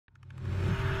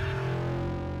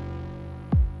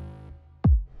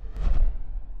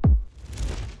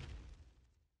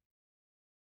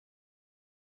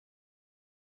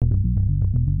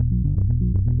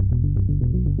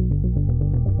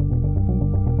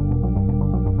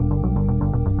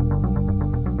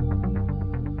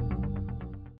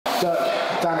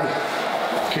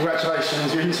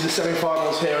congratulations, you're into the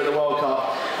semi-finals here at the World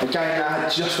Cup. A game that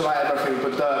had just about everything,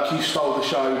 but Dirk, you stole the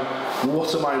show.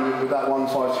 What a moment with that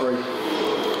 1-5-3.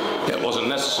 Yeah, it wasn't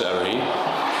necessary,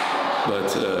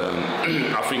 but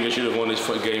I think I should have won this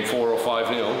game 4 or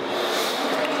 5-0.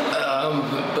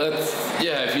 But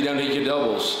yeah, if you don't hit your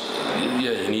doubles,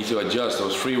 yeah, you need to adjust. I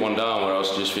was 3-1 down, where I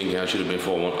was just thinking I should have been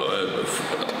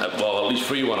 4-1, well, at least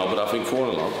 3-1 up, but I think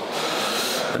 4-1 up.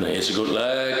 And then it's a good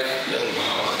leg,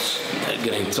 it's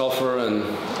getting tougher, and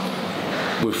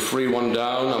with 3-1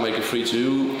 down, I make a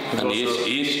 3-2, and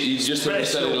he just hit a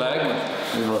steady leg.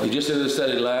 He just hit a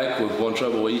steady leg with 1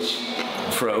 treble each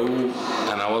throw,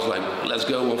 and I was like, let's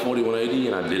go 140, 180,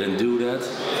 and I didn't do that.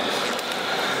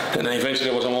 And then eventually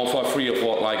I was on 1-5-3. I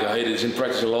thought, like, I hit it in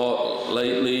practice a lot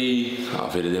lately.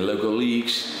 I've hit it in local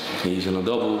leagues. He's on a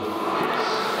double.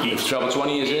 If treble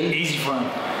 20 is in, easy for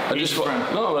him. I just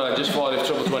thought if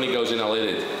treble 20 goes in, I'll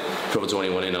hit it. Treble 20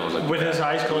 went in, I was like, with his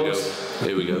eyes closed.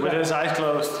 Here we go. With his eyes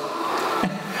closed.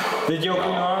 Did you open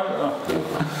your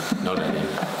eyes? No, Danny.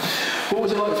 What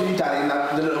was it like for you, Danny, in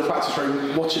the little practice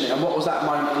room, watching it, and what was that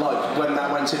moment like when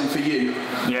that went in for you?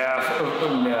 Yeah,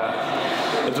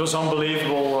 it was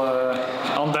unbelievable.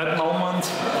 On that moment,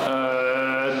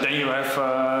 then you have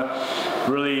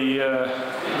really,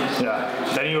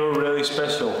 then you were really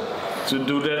special. To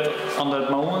do that on that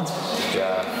moment,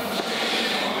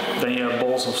 then you have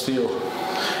balls of steel.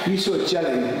 You two are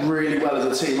gelling really well as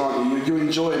a team, aren't you? You're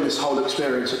enjoying this whole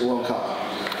experience at the World Cup.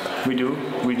 We do.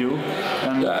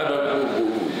 And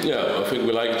yeah, I think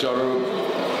we like each other.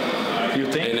 You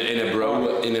think? In a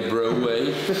bro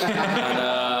way.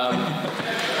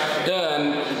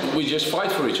 And we just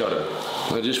fight for each other.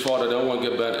 I just thought I don't want to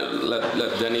get back,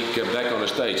 let Danny get back on the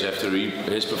stage after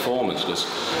his performance, because,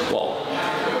 well,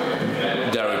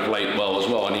 Dirk played well as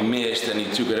well, and he missed, and he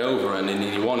took it over, and then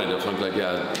he won it. I think, like,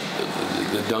 yeah,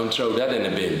 don't throw that in the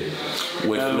bin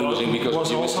with losing because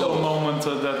was you missed also double. a moment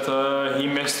that he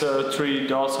missed 3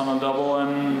 dots on a double,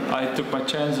 and I took my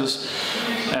chances,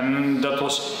 and that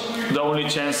was the only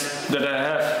chance that I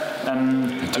had,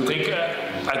 and I think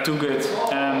I took it,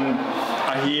 and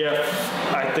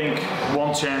I think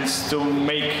 1 chance to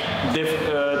make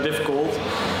difficult,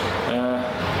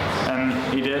 and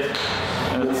he did.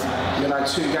 You're now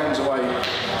 2 games away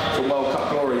from World Cup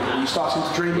glory. Are you starting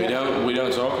to dream yet? We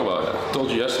don't talk about it. I told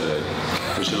you yesterday.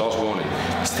 It's the last warning.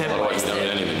 Otherwise, we don't do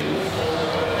anything.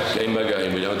 Game by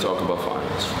game, we don't talk about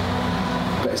finals.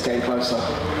 But it's getting closer.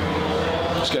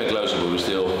 It's getting closer, but we're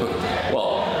still.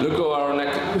 Well, look who our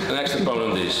next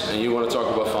opponent is, and you want to talk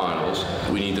about finals.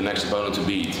 We need the next opponent to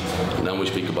beat, and then we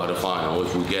speak about a final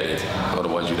if we get it.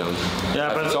 Otherwise, you don't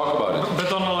have to talk about it.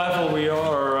 But on the level we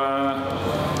are,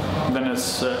 then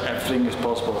it's everything is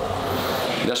possible.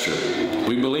 That's true.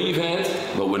 We believe it,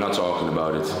 but we're not talking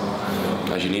about it.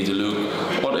 As you need to look.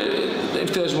 But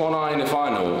if there's 1 eye in the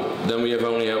final, then we have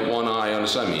only 1 eye on the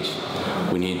semis.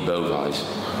 We need both eyes.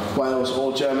 Wales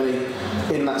or Germany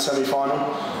in that semi-final.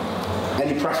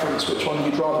 Any preference which one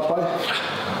you'd rather play?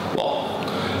 Well,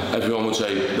 everyone would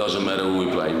say it doesn't matter who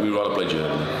we play. We'd rather play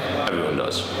Germany. Everyone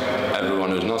does. Everyone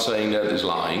who's not saying that is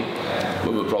lying,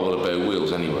 but we'll probably play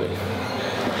Wales anyway.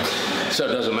 So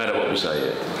it doesn't matter what we say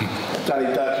here.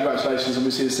 Danny, Dirk, congratulations, and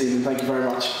we'll see you this evening. Thank you very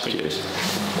much. Cheers.